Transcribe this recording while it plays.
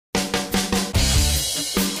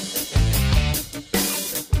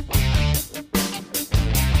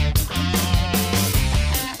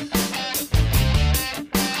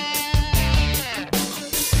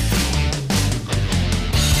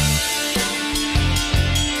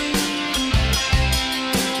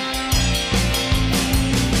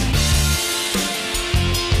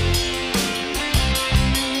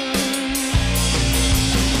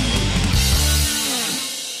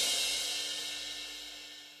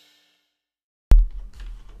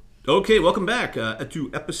Okay, welcome back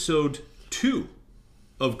to episode 2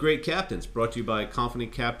 of Great Captains, brought to you by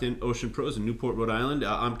Confident Captain Ocean Pros in Newport, Rhode Island.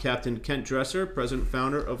 I'm Captain Kent Dresser, president and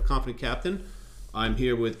founder of Confident Captain. I'm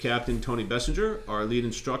here with Captain Tony Bessinger, our lead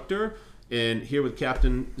instructor, and here with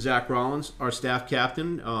Captain Zach Rollins, our staff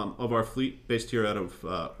captain of our fleet based here out of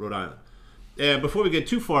Rhode Island. And before we get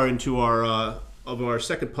too far into our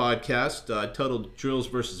second podcast titled Drills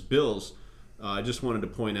versus Bills, I just wanted to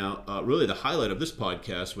point out really the highlight of this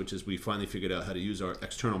podcast, which is we finally figured out how to use our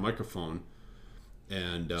external microphone.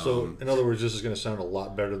 And so, in other words, this is going to sound a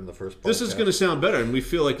lot better than the first podcast. This is going to sound better, and we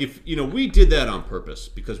feel like we did that on purpose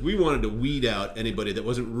because we wanted to weed out anybody that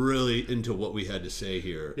wasn't really into what we had to say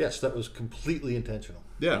here. Yes, that was completely intentional.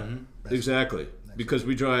 Yeah, exactly. Because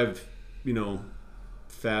we drive,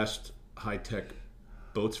 fast, high-tech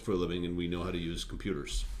boats for a living, and we know how to use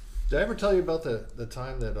computers. Did I ever tell you about the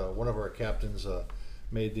time that one of our captains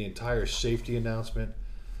made the entire safety announcement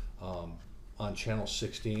on channel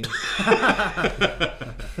 16?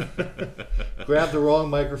 Grabbed the wrong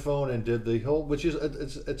microphone and did the whole, which is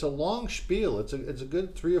it's a long spiel. It's a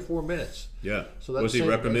good 3 or 4 minutes. Yeah. So was he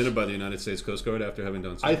reprimanded by the United States Coast Guard after having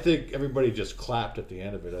done something? I think everybody just clapped at the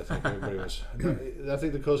end of it. I think everybody was. I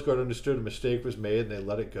think the Coast Guard understood a mistake was made and they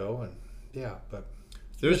let it go. And yeah, but.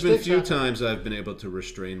 There's been a few times I've been able to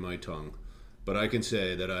restrain my tongue, but I can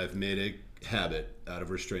say that I've made a habit out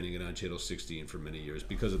of restraining it on Channel 16 for many years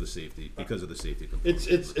because of the safety. Component.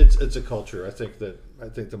 It's a culture. I think the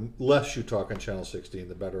less you talk on Channel 16,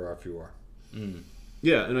 the better off you are. Mm.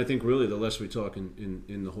 Yeah, and I think really the less we talk in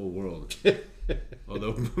the whole world.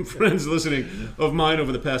 Although friends listening of mine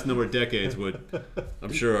over the past number of decades would,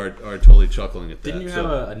 I'm sure, are totally chuckling at that. Didn't you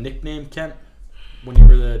have a nickname, Kent, when you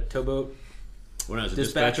were the towboat? When I was a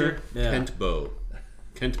dispatcher? Yeah. Kent Bow.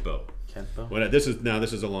 Well, this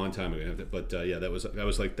is a long time ago, but that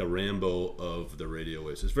was like the Rambo of the radio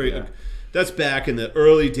waves. It's very that's back in the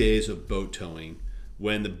early days of boat towing,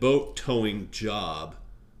 when the boat towing job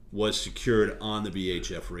was secured on the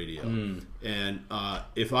VHF radio. And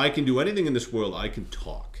if I can do anything in this world, I can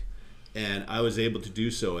talk. And I was able to do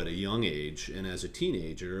so at a young age, and as a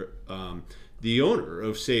teenager, the owner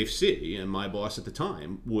of Safe Sea and my boss at the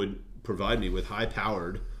time would provide me with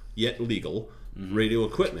high-powered yet legal radio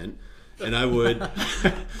equipment, and I would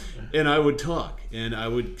talk, and I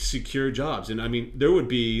would secure jobs. And I mean, there would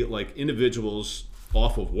be like individuals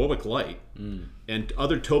off of Warwick Light and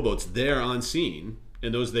other towboats there on scene,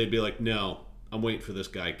 and they'd be like, "No, I'm waiting for this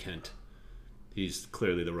guy Kent. He's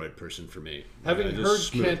clearly the right person for me." Having heard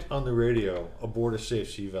Kent on the radio aboard a Safe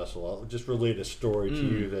Sea vessel, I'll just relate a story to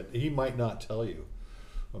you that he might not tell you,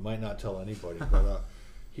 or might not tell anybody, but.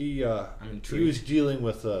 He was dealing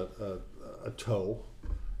with a tow,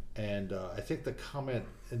 and I think the comment,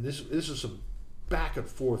 and this is some back and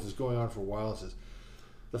forth, is going on for a while. It says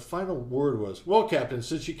the final word was, "Well, Captain,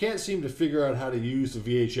 since you can't seem to figure out how to use the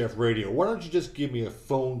VHF radio, why don't you just give me a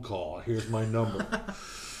phone call? Here's my number."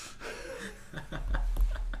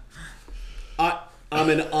 I'm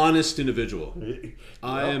an honest individual.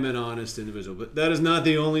 I am an honest individual, but that is not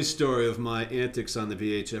the only story of my antics on the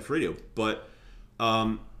VHF radio. But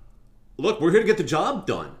look, we're here to get the job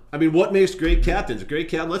done. I mean, what makes great captains? A great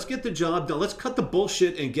captain, let's get the job done. Let's cut the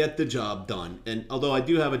bullshit and get the job done. And although I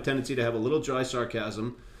do have a tendency to have a little dry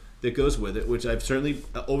sarcasm that goes with it, which I've certainly,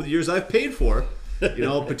 over the years, I've paid for,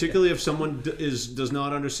 particularly if someone does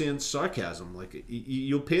not understand sarcasm. Like,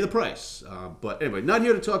 you'll pay the price. But anyway, not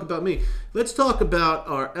here to talk about me. Let's talk about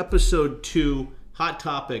our episode 2 hot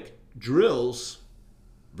topic, drills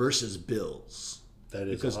versus bills. That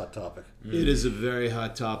is a hot topic. It is a very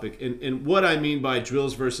hot topic. And what I mean by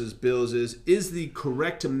drills versus bills is the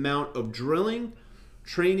correct amount of drilling,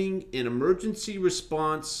 training, and emergency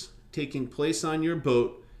response taking place on your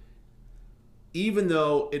boat, even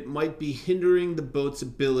though it might be hindering the boat's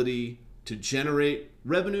ability to generate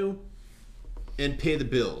revenue and pay the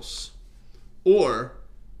bills? Or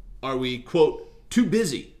are we, quote, too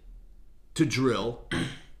busy to drill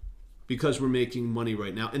because we're making money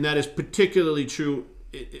right now? And that is particularly true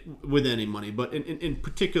with any money, but in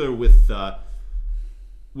particular with I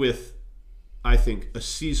think a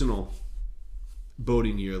seasonal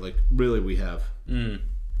boating year like really we have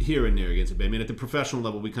here in Narragansett Bay. I mean, at the professional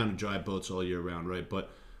level, we kind of drive boats all year round, right?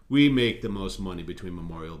 But we make the most money between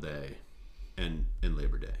Memorial Day and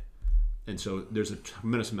Labor Day, and so there's a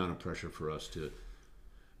tremendous amount of pressure for us to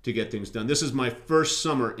get things done. This is my first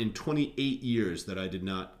summer in 28 years that I did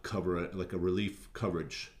not cover a relief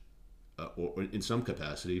coverage or in some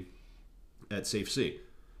capacity at Safe Sea,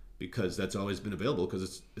 because that's always been available,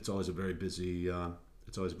 because it's always a very busy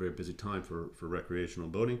time for recreational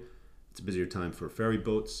boating. It's a busier time for ferry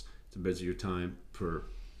boats. It's a busier time for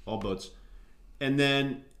all boats. And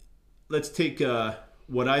then let's take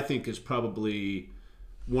what I think is probably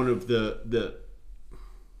one of the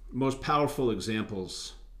most powerful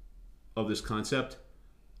examples of this concept,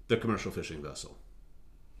 the commercial fishing vessel.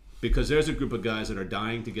 Because there's a group of guys that are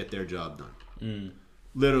dying to get their job done.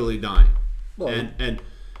 Literally dying. Well,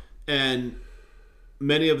 and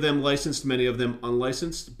many of them licensed, many of them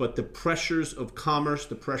unlicensed, but the pressures of commerce,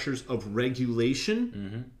 the pressures of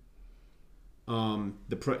regulation,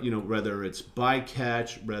 whether it's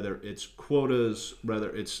bycatch, whether it's quotas,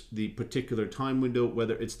 whether it's the particular time window,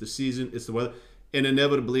 whether it's the season, it's the weather, and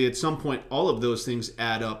inevitably at some point all of those things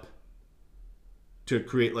add up to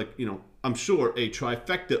create, like, I'm sure a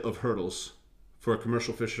trifecta of hurdles for a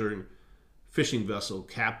commercial fishing vessel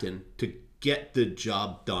captain to get the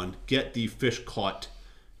job done, get the fish caught,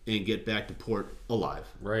 and get back to port alive.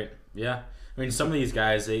 Right. Yeah. I mean, some of these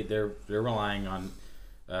guys, they're relying on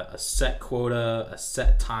a set quota, a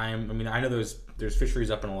set time. I mean, I know there's fisheries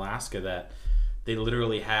up in Alaska that they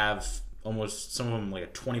literally have almost, some of them, like a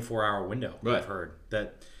 24-hour window. Right. I've heard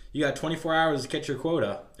that you got 24 hours to catch your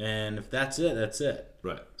quota, and if that's it, that's it.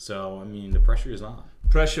 Right. So, I mean, the pressure is on.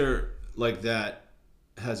 Pressure like that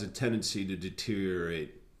has a tendency to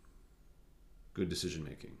deteriorate good decision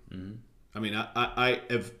making. Mm-hmm. I mean, I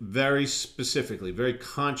have very specifically, very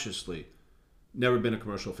consciously never been a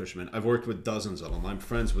commercial fisherman. I've worked with dozens of them. I'm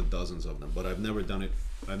friends with dozens of them, but I've never done it.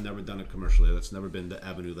 I've never done it commercially. That's never been the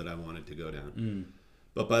avenue that I wanted to go down.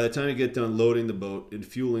 But by the time you get done loading the boat and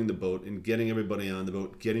fueling the boat and getting everybody on the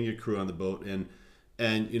boat, getting your crew on the boat, and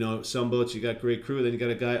some boats you got great crew, then you got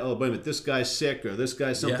a guy, oh, wait a minute, this guy's sick, or this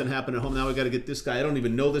guy, something happened at home, now we got to get this guy. I don't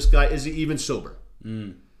even know this guy. Is he even sober?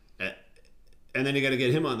 And then you got to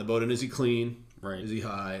get him on the boat, and is he clean? Right. Is he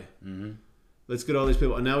high? Mm-hmm. Let's get all these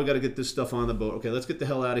people, and now we got to get this stuff on the boat. Okay, let's get the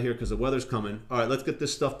hell out of here because the weather's coming. All right, let's get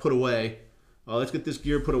this stuff put away. Let's get this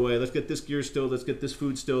gear put away. Let's get this gear stowed. Let's get this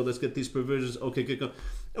food stowed. Let's get these provisions. Okay, good. Go.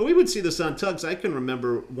 And we would see this on tugs. I can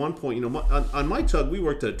remember one point, on my tug, we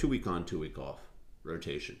worked a 2-week on, 2-week off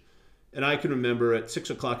rotation. And I can remember at 6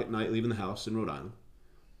 o'clock at night leaving the house in Rhode Island,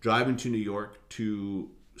 driving to New York to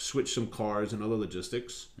switch some cars and other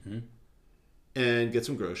logistics, and get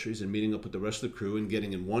some groceries, and meeting up with the rest of the crew and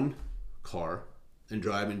getting in one car and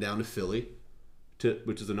driving down to Philly,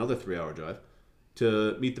 which is another 3-hour drive,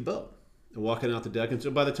 to meet the boat. And walking out the deck, and so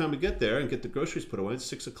by the time we get there and get the groceries put away, it's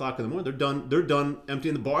 6 o'clock in the morning. They're done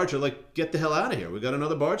emptying the barge. They're like, get the hell out of here. We got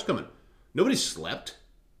another barge coming. Nobody slept.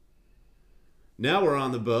 Now we're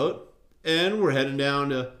on the boat and we're heading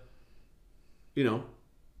down to,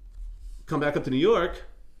 come back up to New York,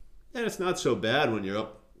 and it's not so bad when you're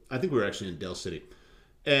up. I think we were actually in Del City,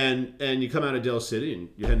 and you come out of Del City and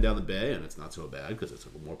you're heading down the bay, and it's not so bad because it's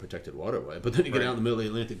a more protected waterway. But then you get out in the middle of the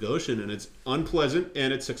Atlantic Ocean, and it's unpleasant,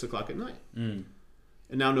 and it's 6 o'clock at night, and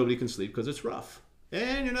now nobody can sleep because it's rough,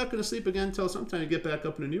 and you're not going to sleep again until sometime you get back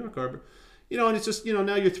up in the New York Harbor, and it's just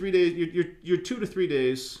now you're 3 days, you're 2 to 3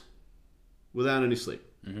 days without any sleep.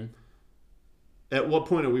 At what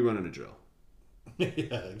point are we running a drill?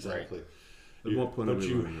 Yeah, exactly. At what point are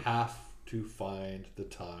we running? But you have to find the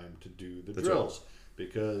time to do the drills,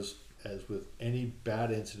 because as with any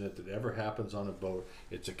bad incident that ever happens on a boat,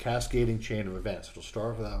 it's a cascading chain of events. It'll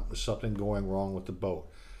start with something going wrong with the boat,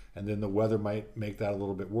 and then the weather might make that a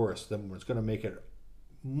little bit worse. Then what's going to make it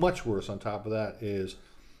much worse on top of that is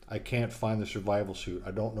I can't find the survival suit.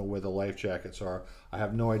 I don't know where the life jackets are. I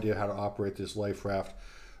have no idea how to operate this life raft.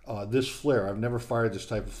 This flare, I've never fired this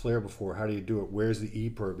type of flare before. How do you do it? Where's the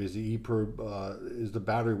EPIRB? Is the EPIRB, is the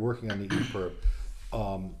battery working on the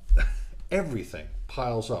EPIRB? Everything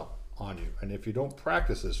piles up on you. And if you don't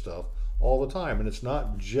practice this stuff all the time, and it's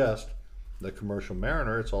not just the commercial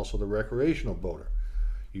mariner, it's also the recreational boater.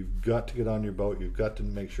 You've got to get on your boat. You've got to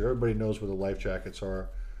make sure everybody knows where the life jackets are.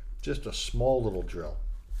 Just a small little drill.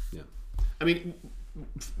 Yeah. I mean,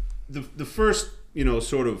 the first,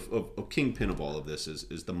 sort of kingpin of all of this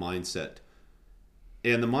is the mindset.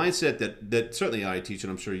 And the mindset that certainly I teach,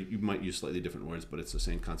 and I'm sure you might use slightly different words, but it's the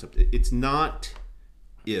same concept. It's not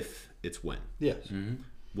if, it's when. Yes. Mm-hmm.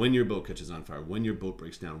 When your boat catches on fire, when your boat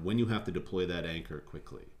breaks down, when you have to deploy that anchor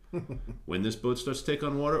quickly, when this boat starts to take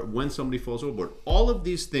on water, when somebody falls overboard. All of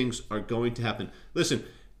these things are going to happen. Listen,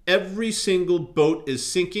 every single boat is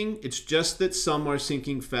sinking. It's just that some are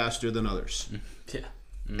sinking faster than others. Yeah.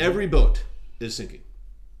 Mm-hmm. Every boat is sinking.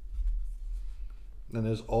 And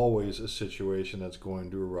there's always a situation that's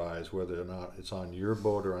going to arise, whether or not it's on your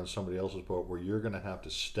boat or on somebody else's boat, where you're going to have to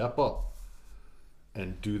step up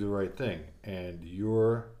and do the right thing. And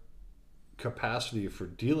your capacity for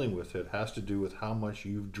dealing with it has to do with how much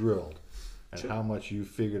you've drilled and how much you've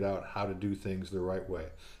figured out how to do things the right way,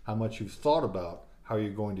 how much you've thought about how you're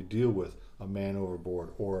going to deal with a man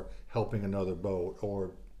overboard or helping another boat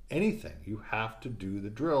or anything. You have to do the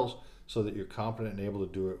drills so that you're competent and able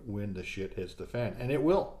to do it when the shit hits the fan, and it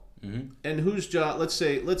will. Mm-hmm. And whose job? Let's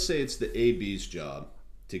say it's the AB's job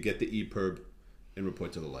to get the EPIRB and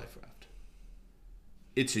report to the life raft.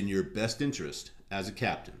 It's in your best interest as a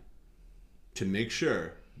captain to make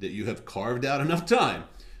sure that you have carved out enough time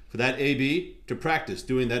for that AB to practice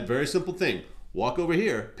doing that very simple thing. Walk over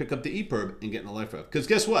here, pick up the EPIRB, and get in the life raft. Because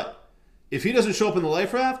guess what? If he doesn't show up in the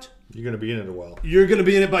life raft, you're going to be in it a while. You're going to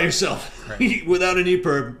be in it by yourself, right. Without an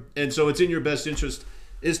EPIRB. And so it's in your best interest.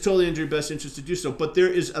 It's totally in your best interest to do so. But there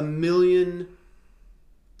is a million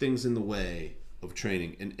things in the way of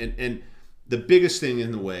training. And the biggest thing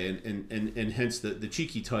in the way, and hence the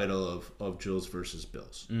cheeky title of drills versus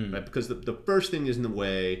bills. Right? Because the first thing is in the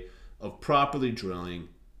way of properly drilling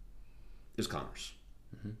is commerce.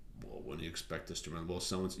 Mm-hmm. Well, when do you expect this to run? Well,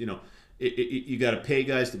 someone's, you got to pay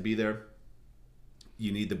guys to be there.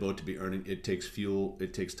 You need the boat to be earning. It takes fuel.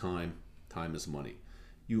 It takes time. Time is money.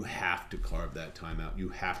 You have to carve that time out. You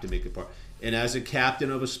have to make it part. And as a captain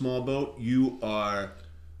of a small boat, you are,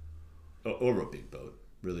 or a big boat,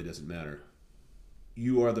 really doesn't matter.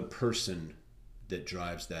 You are the person that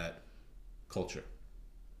drives that culture.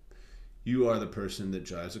 You are the person that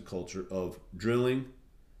drives a culture of drilling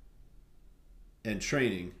and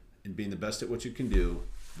training and being the best at what you can do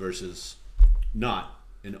versus not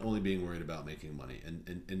and only being worried about making money.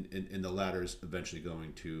 And the latter is eventually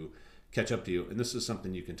going to catch up to you. And this is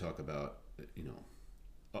something you can talk about,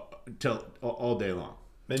 till all day long.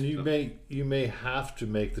 And you may have to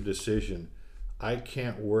make the decision, I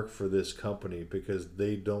can't work for this company because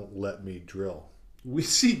they don't let me drill. We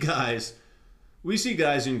see guys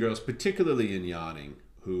and girls, particularly in yachting,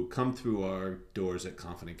 who come through our doors at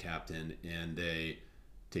Confident Captain and they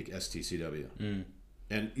take STCW. Mm.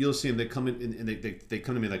 And you'll see them, they come in and they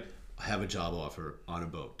come to me like, I have a job offer on a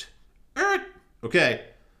boat. Okay,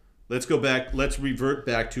 let's go back. Let's revert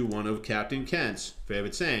back to one of Captain Kent's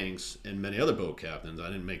favorite sayings, and many other boat captains. I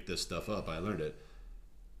didn't make this stuff up. I learned it.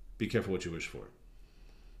 Be careful what you wish for.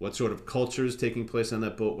 What sort of culture is taking place on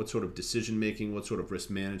that boat? What sort of decision making? What sort of risk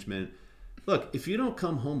management? Look, if you don't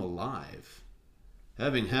come home alive,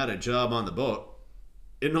 having had a job on the boat,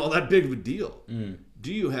 isn't all that big of a deal. Mm.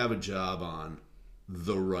 Do you have a job on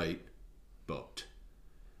the right boat?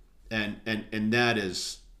 And that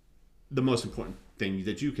is the most important thing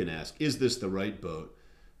that you can ask. Is this the right boat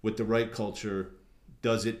with the right culture?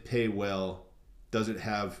 Does it pay well? Does it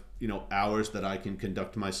have hours that I can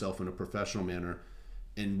conduct myself in a professional manner?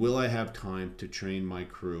 And will I have time to train my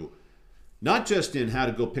crew, not just in how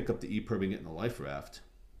to go pick up the EPIRB and get in the life raft,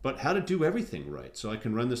 but how to do everything right so I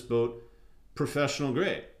can run this boat professional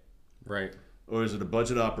grade? Right. Or is it a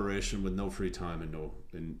budget operation with no free time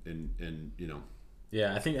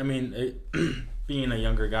Yeah, I think, being a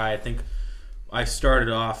younger guy, I think I started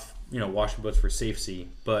off, washing boats for safety.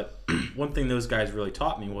 But one thing those guys really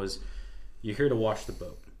taught me was you're here to wash the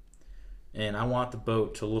boat. And I want the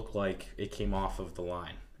boat to look like it came off of the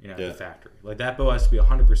line, at the factory. Like, that boat has to be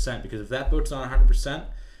 100%, because if that boat's not 100%,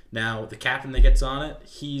 now the captain that gets on it,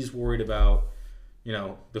 he's worried about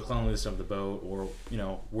the cleanliness of the boat, or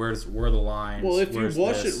where the lines. Well, if you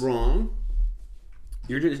wash it wrong,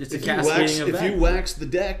 it's a cascading event. If you wax the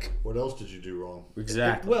deck, what else did you do wrong?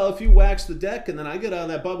 Exactly. Well, if you wax the deck and then I get out on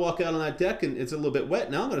that boat, walk out on that deck, and it's a little bit wet,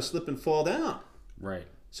 now I'm going to slip and fall down. Right.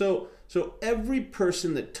 So every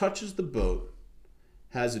person that touches the boat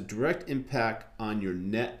has a direct impact on your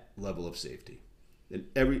net level of safety, and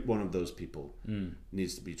every one of those people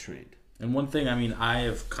needs to be trained. And one thing, I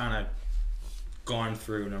have kind of gone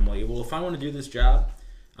through, and I'm like, well, if I want to do this job,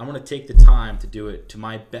 I'm going to take the time to do it to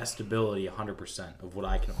my best ability, 100% of what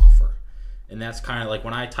I can offer. And that's kind of like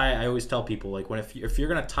when I tie, I always tell people, like, if you're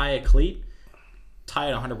going to tie a cleat, tie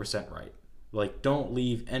it 100% right. Like, don't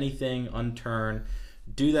leave anything unturned.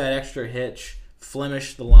 Do that extra hitch,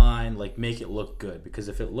 flemish the line, like, make it look good. Because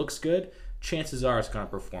if it looks good, chances are it's going to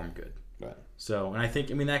perform good. Right. So, and I think,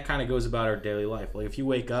 that kind of goes about our daily life. Like, if you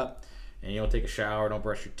wake up and you don't take a shower, don't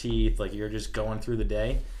brush your teeth, like, you're just going through the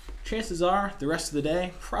day, chances are the rest of the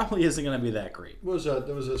day probably isn't going to be that great. There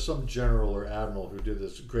was some general or admiral who did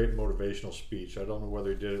this great motivational speech. I don't know whether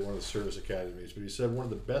he did it at one of the service academies, but he said one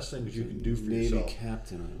of the best things you can do for yourself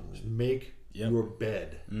is make your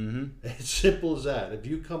bed. Mm-hmm. As simple as that. If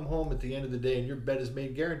you come home at the end of the day and your bed is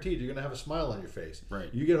made, guaranteed you're going to have a smile on your face.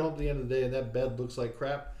 Right. You get home at the end of the day and that bed looks like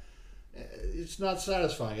crap, it's not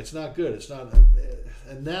satisfying. It's not good. It's not,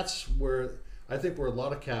 and that's where I think where a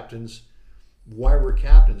lot of captains why we're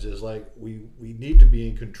captains is like we need to be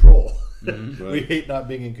in control. Mm-hmm. Right. We hate not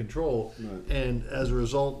being in control, right. And as a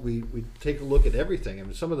result, we take a look at everything. I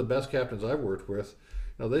mean, some of the best captains I've worked with,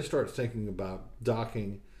 they start thinking about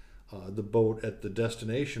docking the boat at the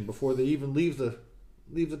destination before they even leave the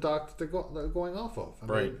dock that they're going off of. I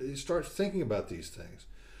mean, you start thinking about these things,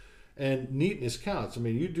 and neatness counts. I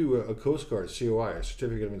mean, you do a Coast Guard COI, a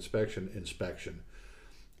Certificate of Inspection,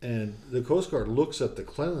 and the Coast Guard looks at the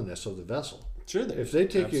cleanliness of the vessel. Sure, if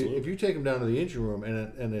you take them down to the engine room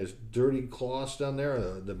and there's dirty cloths down there,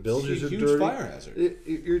 the bilges are dirty. Huge fire hazard.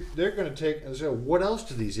 They're going to take and say, what else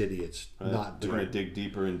do these idiots not do? They're going to dig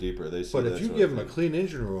deeper and deeper. But if you give them a clean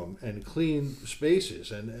engine room and clean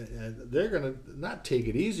spaces, and they're going to not take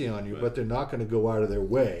it easy on you, but they're not going to go out of their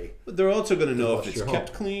way. But they're also going to know if it's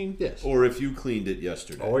kept clean, or if you cleaned it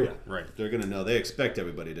yesterday. Oh yeah, right. They're going to know. They expect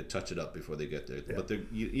everybody to touch it up before they get there.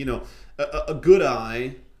 Yeah. But a good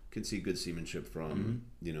eye can see good seamanship from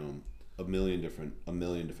a million different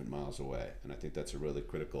miles away, and I think that's a really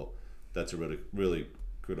critical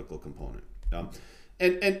component. And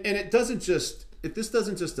it doesn't just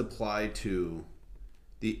apply to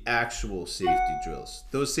the actual safety drills.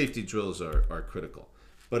 Those safety drills are critical,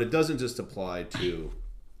 but it doesn't just apply to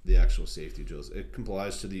the actual safety drills. It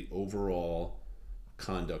applies to the overall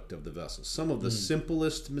conduct of the vessel. Some of the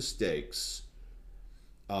simplest mistakes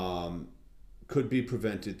could be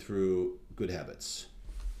prevented through good habits.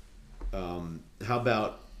 How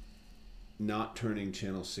about not turning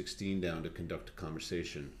channel 16 down to conduct a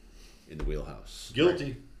conversation in the wheelhouse? Guilty.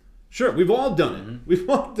 Right? Sure, we've all done it. We've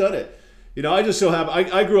all done it. I just so happen,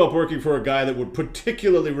 I grew up working for a guy that would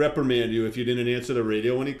particularly reprimand you if you didn't answer the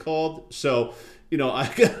radio when he called. So,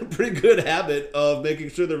 I got a pretty good habit of making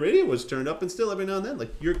sure the radio was turned up, and still every now and then,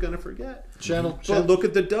 like, you're gonna forget. But look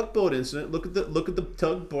at the duck boat incident. Look at the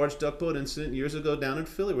tug barge duck boat incident years ago down in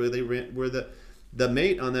Philly, where the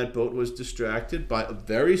mate on that boat was distracted by a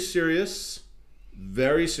very serious,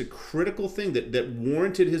 very critical thing that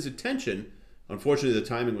warranted his attention. Unfortunately, the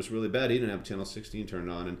timing was really bad. He didn't have channel 16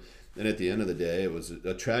 turned on, and at the end of the day, it was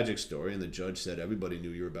a tragic story. And the judge said everybody knew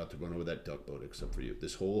you were about to run over that duck boat except for you.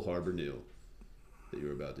 This whole harbor knew that you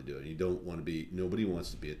were about to do it. And nobody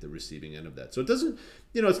wants to be at the receiving end of that. So it doesn't,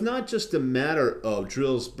 it's not just a matter of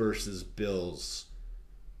drills versus bills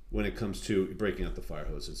when it comes to breaking out the fire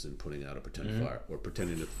hoses and putting out a pretend fire, or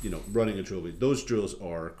pretending to, running a drill. Those drills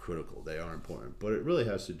are critical. They are important. But it really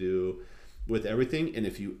has to do with everything. And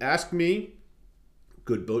if you ask me,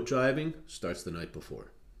 good boat driving starts the night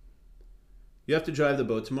before. You have to drive the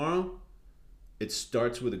boat tomorrow. It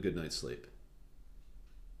starts with a good night's sleep.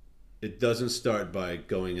 It doesn't start by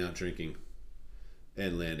going out drinking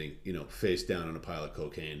and landing, face down on a pile of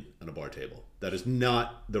cocaine on a bar table. That is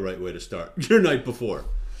not the right way to start your night before.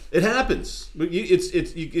 It happens. But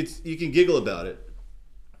you can giggle about it,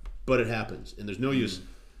 but it happens, and there's no use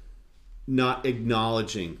not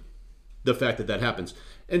acknowledging the fact that happens.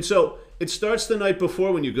 And so it starts the night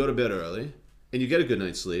before when you go to bed early, and you get a good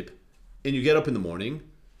night's sleep, and you get up in the morning,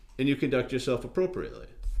 and you conduct yourself appropriately.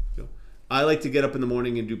 I like to get up in the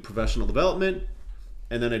morning and do professional development,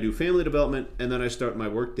 and then I do family development, and then I start my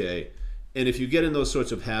work day. And if you get in those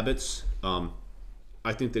sorts of habits,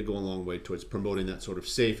 I think they go a long way towards promoting that sort of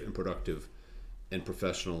safe and productive and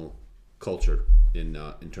professional culture in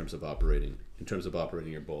terms of operating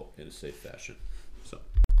your boat in a safe fashion. So,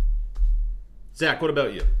 Zach, what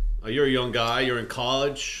about you? You're a young guy. You're in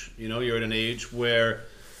college. You're at an age where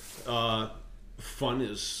fun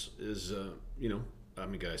is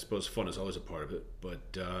I suppose fun is always a part of it,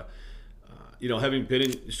 but having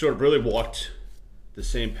been sort of really walked the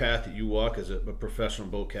same path that you walk as a professional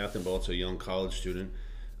boat captain, but also a young college student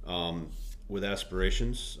with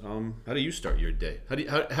aspirations. How do you start your day?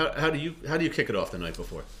 How do you kick it off the night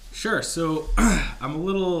before? Sure. So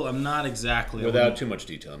I'm not exactly without too much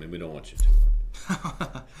detail. I mean, we don't want you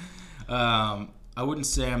to. I wouldn't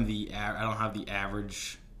say I don't have the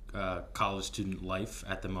average college student life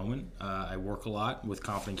at the moment. I work a lot with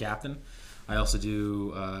Confident Captain. I also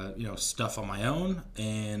do stuff on my own,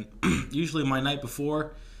 and usually my night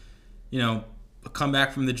before, I come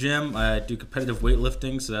back from the gym. I do competitive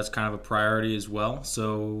weightlifting, so that's kind of a priority as well.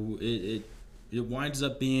 So it winds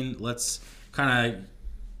up being, let's kind of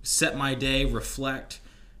set my day, reflect,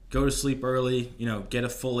 go to sleep early, get a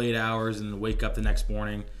full 8 hours, and wake up the next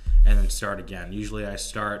morning and then start again. Usually I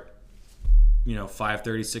start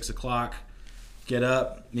 5:30, 6 o'clock, get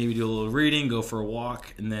up, maybe do a little reading, go for a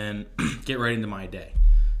walk, and then get right into my day.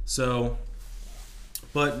 So,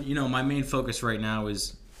 but, my main focus right now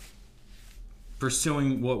is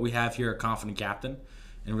pursuing what we have here at Confident Captain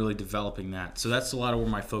and really developing that. So that's a lot of where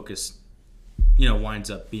my focus,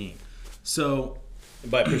 winds up being. So,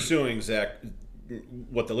 by pursuing Zach,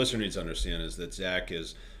 what the listener needs to understand is that Zach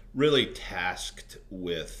is really tasked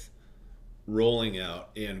with rolling out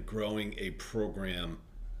and growing a program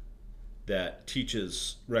that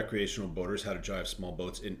teaches recreational boaters how to drive small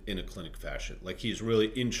boats in a clinic fashion. Like, he's really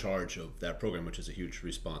in charge of that program, which is a huge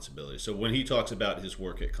responsibility. So when he talks about his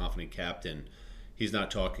work at Confident Captain, he's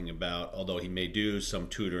not talking about, although he may do some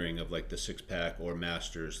tutoring of like the 6-pack or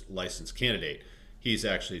master's license candidate, he's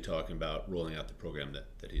actually talking about rolling out the program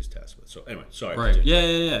that he's tasked with. So anyway, sorry. Right.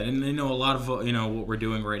 Yeah. And a lot of what we're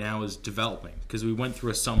doing right now is developing, because we went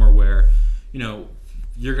through a summer where,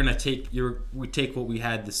 you're gonna we take what we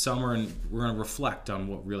had this summer and we're gonna reflect on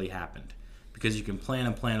what really happened, because you can plan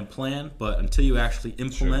and plan and plan, but until you actually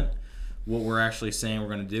implement what we're actually saying we're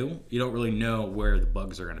gonna do, you don't really know where the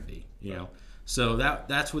bugs are gonna be. You know. So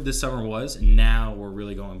that's what this summer was, and now we're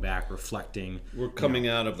really going back, reflecting. We're coming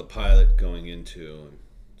out of the pilot, going into.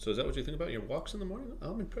 So is that what you think about your walks in the morning?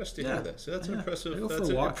 I'm impressed to hear that. So that's impressive. That's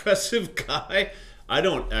an impressive guy. I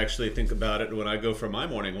don't actually think about it when I go for my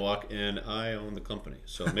morning walk, and I own the company.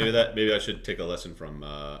 So maybe I should take a lesson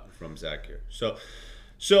from Zach here. So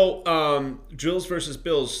drills versus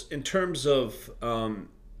bills in terms of.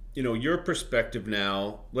 Your perspective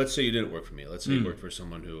now, let's say you didn't work for me. Let's say you worked for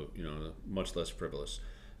someone who, much less frivolous.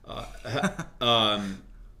 Not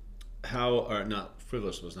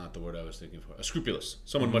frivolous was not the word I was thinking for. Scrupulous.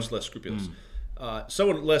 Someone much less scrupulous.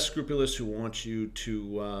 Someone less scrupulous who wants you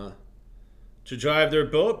to drive their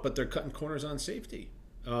boat, but they're cutting corners on safety.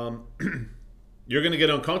 You're going to get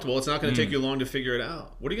uncomfortable. It's not going to take you long to figure it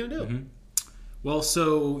out. What are you going to do? Mm-hmm. Well,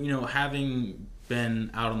 so, having been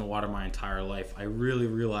out on the water my entire life, I really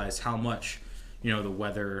realized how much, the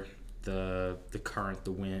weather, the current,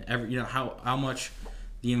 the wind, how much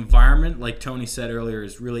the environment, like Tony said earlier,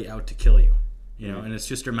 is really out to kill you, and it's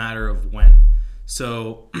just a matter of when.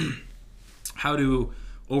 So how to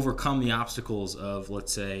overcome the obstacles of,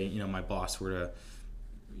 let's say, my boss were to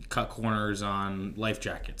cut corners on life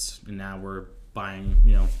jackets, and now we're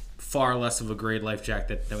buying, far less of a grade life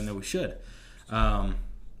jacket than we should.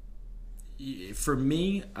 For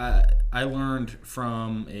me, I learned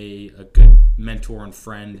from a good mentor and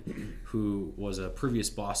friend who was a previous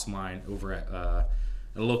boss of mine over at a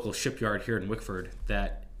local shipyard here in Wickford,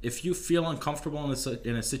 that if you feel uncomfortable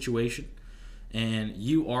in a situation, and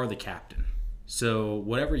you are the captain, so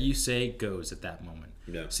whatever you say goes at that moment.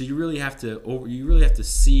 Yeah. So you really have to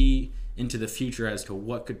see into the future as to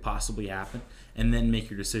what could possibly happen, and then make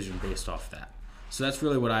your decision based off that. So that's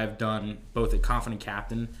really what I've done, both at Confident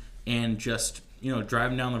Captain and just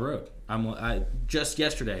driving down the road. Just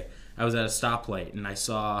yesterday I was at a stoplight and I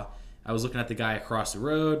was looking at the guy across the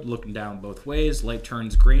road, looking down both ways. Light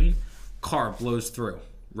turns green, car blows through,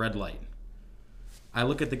 red light. I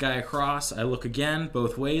look at the guy across, I look again,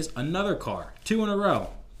 both ways, another car, 2 in a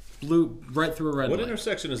row, blew right through a red light. What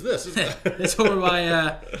intersection is this? It's over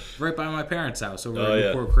by right by my parents' house, over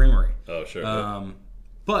at Newport Creamery. Oh, sure.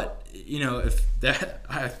 But if that,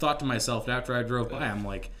 I thought to myself after I drove by, I'm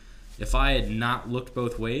like, if I had not looked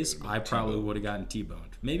both ways, I probably would have gotten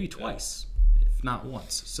T-boned, maybe twice, if not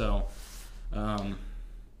once. So,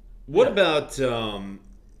 what about? Well,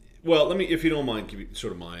 let me, if you don't mind, give you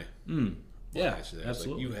sort of my.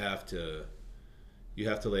 Absolutely. Like, you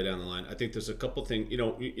have to lay down the line. I think there's a couple things.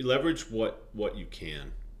 You leverage what you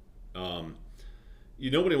can.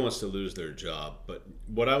 Nobody wants to lose their job, but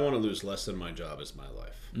what I want to lose less than my job is my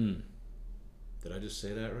life. Did I just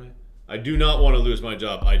say that right? I do not want to lose my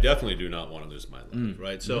job. I definitely do not want to lose my life,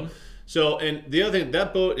 right? So, and the other thing,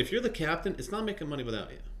 that boat, if you're the captain, it's not making money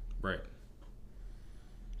without you. Right.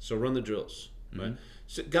 So run the drills, right?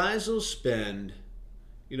 So guys will spend,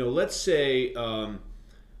 let's say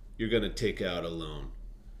you're going to take out a loan,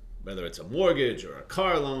 whether it's a mortgage or a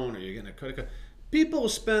car loan or you're getting a credit card. People will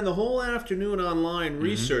spend the whole afternoon online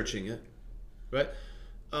researching it, right?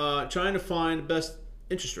 Trying to find the best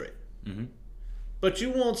interest rate. But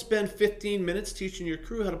you won't spend 15 minutes teaching your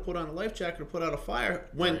crew how to put on a life jacket or put out a fire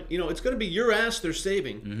when, it's going to be your ass they're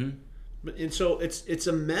saving. And so it's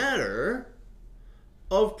a matter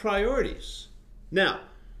of priorities. Now,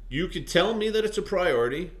 you could tell me that it's a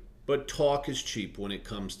priority, but talk is cheap when it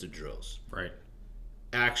comes to drills. Right.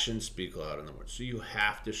 Actions speak louder than words. So you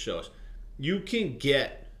have to show us. You can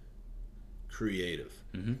get creative.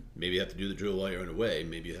 Maybe you have to do the drill while you're away.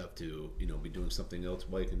 Maybe you have to, be doing something else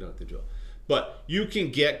while you conduct the drill. But you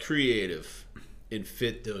can get creative and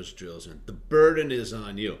fit those drills in. The burden is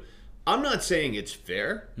on you. I'm not saying it's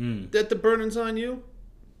fair that the burden's on you,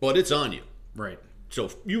 but it's on you. Right. So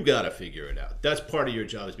you got to figure it out. That's part of your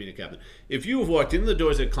job as being a captain. If you have walked into the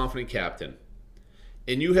doors at Confident Captain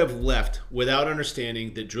and you have left without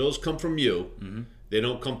understanding that drills come from you, they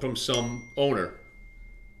don't come from some owner,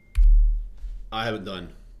 I haven't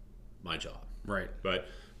done my job. Right. Right.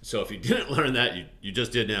 So if you didn't learn that, you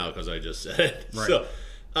just did now because I just said it. Right. So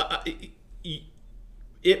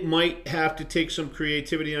it might have to take some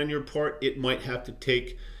creativity on your part. It might have to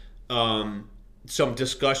take some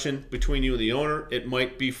discussion between you and the owner. It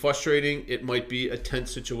might be frustrating. It might be a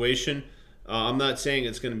tense situation. I'm not saying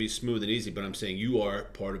it's going to be smooth and easy, but I'm saying you are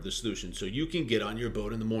part of the solution. So you can get on your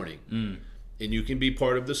boat in the morning and you can be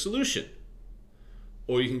part of the solution.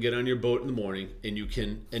 Or you can get on your boat in the morning and you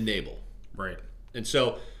can enable. Right. And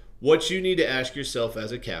so what you need to ask yourself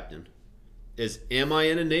as a captain is, am I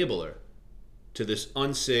an enabler to this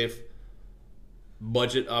unsafe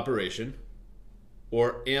budget operation,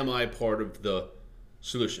 or am I part of the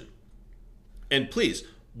solution? And please,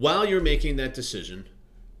 while you're making that decision,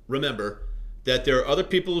 remember that there are other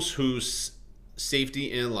people whose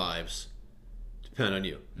safety and lives depend on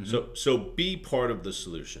you. So be part of the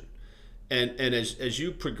solution. And as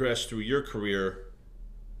you progress through your career,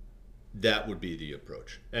 that would be the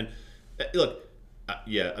approach. And look,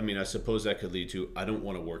 I suppose that could lead to, I don't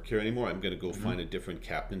want to work here anymore. I'm going to go find a different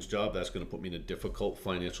captain's job. That's going to put me in a difficult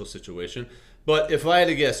financial situation. But if I had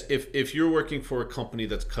to guess, if you're working for a company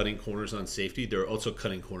that's cutting corners on safety, they're also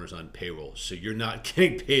cutting corners on payroll. So you're not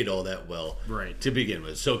getting paid all that well to begin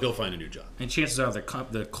with. So go find a new job. And chances are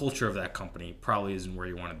the culture of that company probably isn't where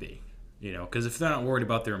you want to be. Because if they're not worried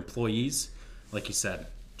about their employees, like you said,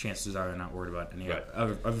 chances are they're not worried about any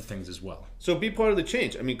other things as well. So be part of the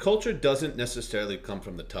change. I mean, culture doesn't necessarily come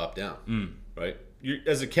from the top down, right?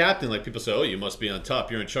 As a captain, like people say, oh, you must be on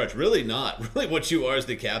top, you're in charge. Really not. Really what you are as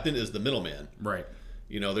the captain is the middleman. Right.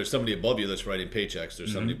 There's somebody above you that's writing paychecks.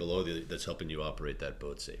 There's somebody below you that's helping you operate that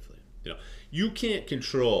boat safely. You can't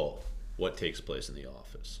control what takes place in the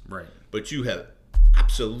office. Right. But you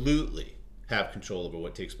absolutely have control over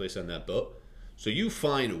what takes place on that boat. So you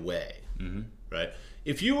find a way, right?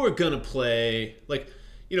 If you were going to play,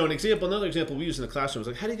 another example we use in the classroom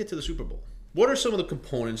is how do you get to the Super Bowl? What are some of the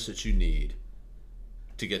components that you need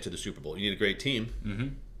to get to the Super Bowl? You need a great team.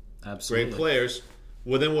 Absolutely. Great players.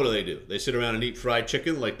 Well, then what do? They sit around and eat fried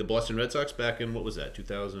chicken like the Boston Red Sox back in, what was that,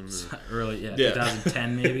 2000? Early,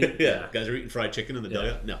 2010 maybe? Yeah, guys are eating fried chicken in the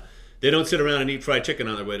dugout? No. They don't sit around and eat fried chicken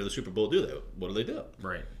on their way to the Super Bowl, do they? What do?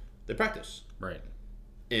 Right. They practice. Right.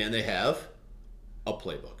 And they have a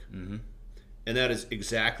playbook. And that is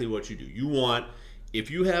exactly what you do.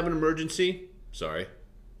 If you have an emergency,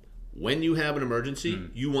 when you have an emergency,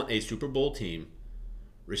 you want a Super Bowl team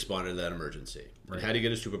responding to that emergency. Right. And how do you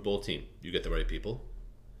get a Super Bowl team? You get the right people.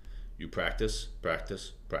 You practice.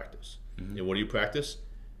 And what do you practice?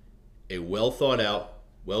 A well thought out,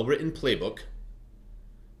 well written playbook.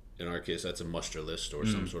 In our case, that's a muster list or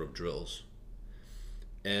some sort of drills.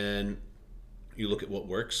 And you look at what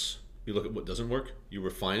works. You look at what doesn't work, you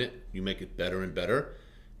refine it, you make it better and better.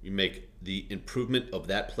 You make the improvement of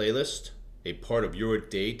that playlist a part of your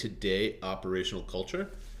day-to-day operational culture,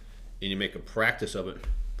 and you make a practice of it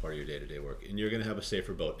part of your day-to-day work, and you're going to have a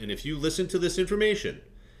safer boat. And if you listen to this information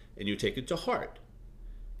and you take it to heart,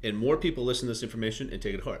 and more people listen to this information and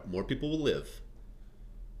take it to heart, more people will live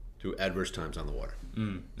through adverse times on the water.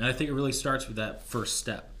 And I think it really starts with that first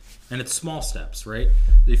step. And it's small steps, right?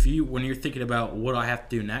 When you're thinking about what I have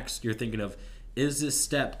to do next, you're thinking of, is this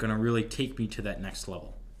step going to really take me to that next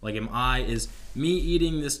level? Is me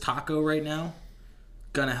eating this taco right now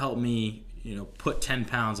going to help me, put 10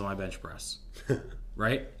 pounds on my bench press?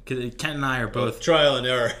 Right? Because Ken and I are both... trial and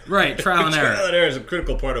error. Right, trial and error. Trial and error is a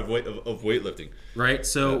critical part of weightlifting. Right,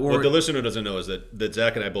 so... what the listener doesn't know is that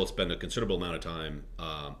Zach and I both spend a considerable amount of time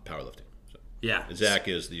powerlifting. Yeah. Zach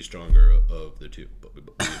is the stronger of the two, but we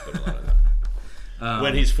put a lot of that.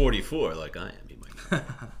 When he's 44, like I am, he might.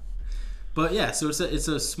 But yeah, so it's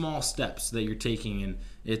a small steps that you're taking, and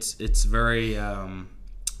it's very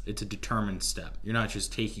it's a determined step. You're not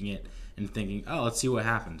just taking it and thinking, oh, let's see what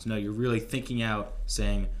happens. No, you're really thinking out,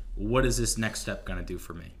 saying, what is this next step going to do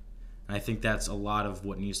for me? And I think that's a lot of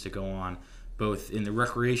what needs to go on, both in the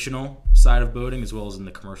recreational side of boating as well as in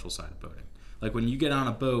the commercial side of boating. Like when you get on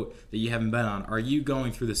a boat that you haven't been on, are you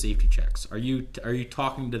going through the safety checks? Are you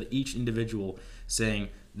talking to each individual saying,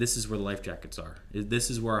 this is where the life jackets are.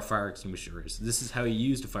 This is where a fire extinguisher is. This is how you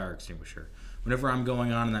use a fire extinguisher. Whenever I'm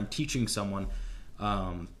going on and I'm teaching someone,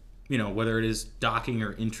 whether it is docking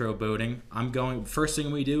or intro boating, first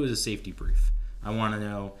thing we do is a safety brief. I want to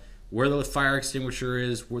know where the fire extinguisher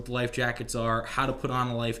is, what the life jackets are, how to put on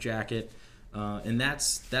a life jacket, and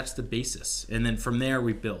that's the basis. And then from there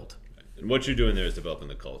we build. And what you're doing there is developing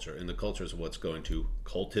the culture, and the culture is what's going to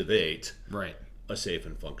cultivate a safe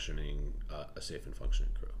and functioning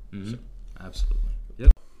crew. Mm-hmm. So. Absolutely.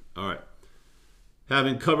 Yep. All right.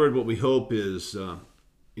 Having covered what we hope is a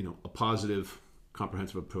positive,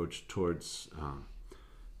 comprehensive approach towards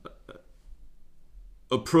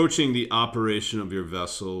approaching the operation of your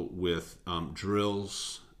vessel with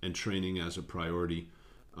drills and training as a priority,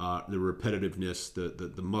 the repetitiveness,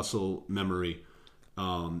 the muscle memory,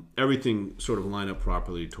 everything sort of line up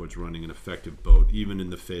properly towards running an effective boat, even in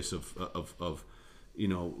the face of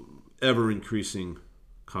ever increasing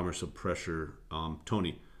commercial pressure.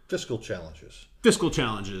 Tony, fiscal challenges.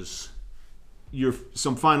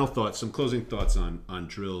 Some final thoughts, some closing thoughts on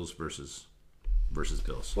drills versus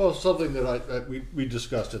bills. Well, something that we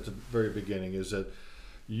discussed at the very beginning is that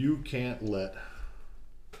you can't let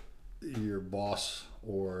your boss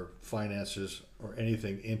or finances or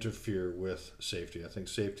anything interfere with safety. I think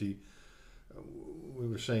safety, we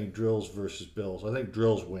were saying drills versus bills. I think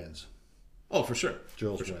drills wins. Oh, for sure.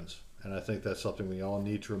 Drills wins. And I think that's something we all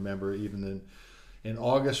need to remember, even in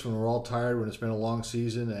August when we're all tired, when it's been a long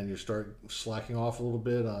season and you start slacking off a little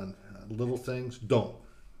bit on little things. Don't,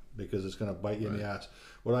 because it's going to bite you in the ass.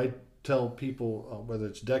 What I tell people, whether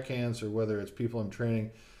it's deckhands or whether it's people in training,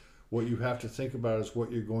 what you have to think about is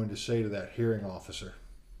what you're going to say to that hearing officer.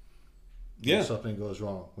 If something goes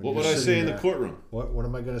wrong. What would I say in the courtroom? What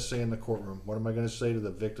am I going to say in the courtroom? What am I going to say to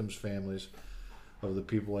the victims' families of the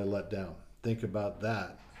people I let down? Think about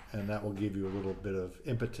that, and that will give you a little bit of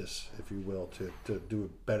impetus, if you will, to do a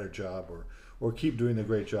better job or keep doing the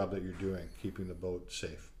great job that you're doing, keeping the boat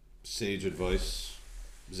safe. Sage advice,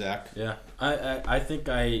 Zach? Yeah, I think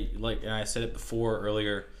and I said it before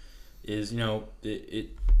earlier, is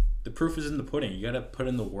the proof is in the pudding. You got to put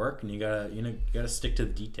in the work, and you gotta stick to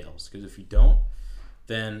the details. Because if you don't,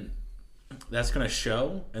 then that's gonna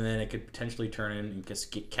show, and then it could potentially turn in and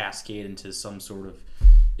cascade into some sort of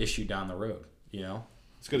issue down the road.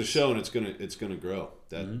 It's gonna show, and it's gonna grow.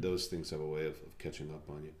 That those things have a way of catching up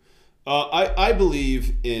on you. I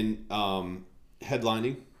believe in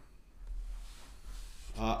headlining.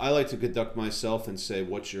 I like to conduct myself and say,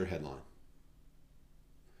 "What's your headline?"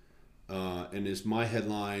 And is my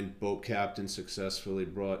headline, boat captain successfully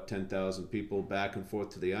brought 10,000 people back and forth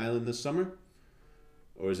to the island this summer?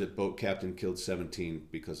 Or is it boat captain killed 17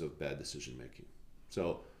 because of bad decision making?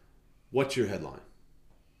 So what's your headline?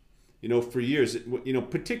 For years,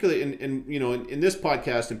 particularly in this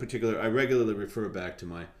podcast in particular, I regularly refer back to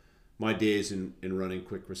my days in running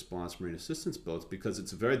quick response marine assistance boats, because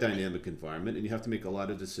it's a very dynamic environment and you have to make a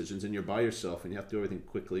lot of decisions and you're by yourself and you have to do everything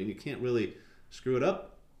quickly and you can't really screw it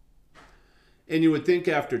up. And you would think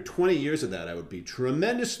after 20 years of that, I would be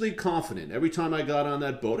tremendously confident every time I got on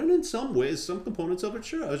that boat. And in some ways, some components of it,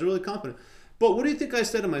 sure, I was really confident. But what do you think I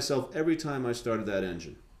said to myself every time I started that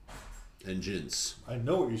engine? Engines. I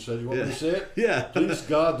know what you said. You want me to say it? Yeah. Please,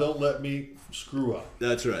 God, don't let me screw up.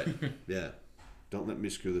 That's right. Yeah. Don't let me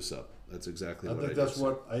screw this up. That's exactly what I think that's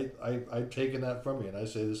what I've taken that from you, and I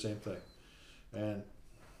say the same thing. And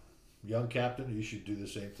young captain, you should do the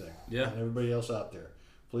same thing. Yeah. And everybody else out there.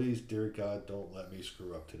 Please, dear God, don't let me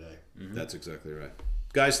screw up today. Mm-hmm. That's exactly right.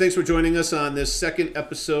 Guys, thanks for joining us on this second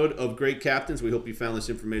episode of Great Captains. We hope you found this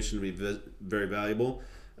information to be very valuable.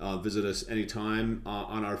 Visit us anytime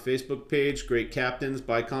on our Facebook page, Great Captains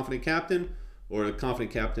by Confident Captain, or the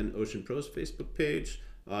Confident Captain Ocean Pros Facebook page.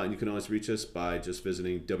 And you can always reach us by just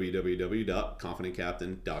visiting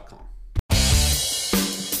www.confidentcaptain.com.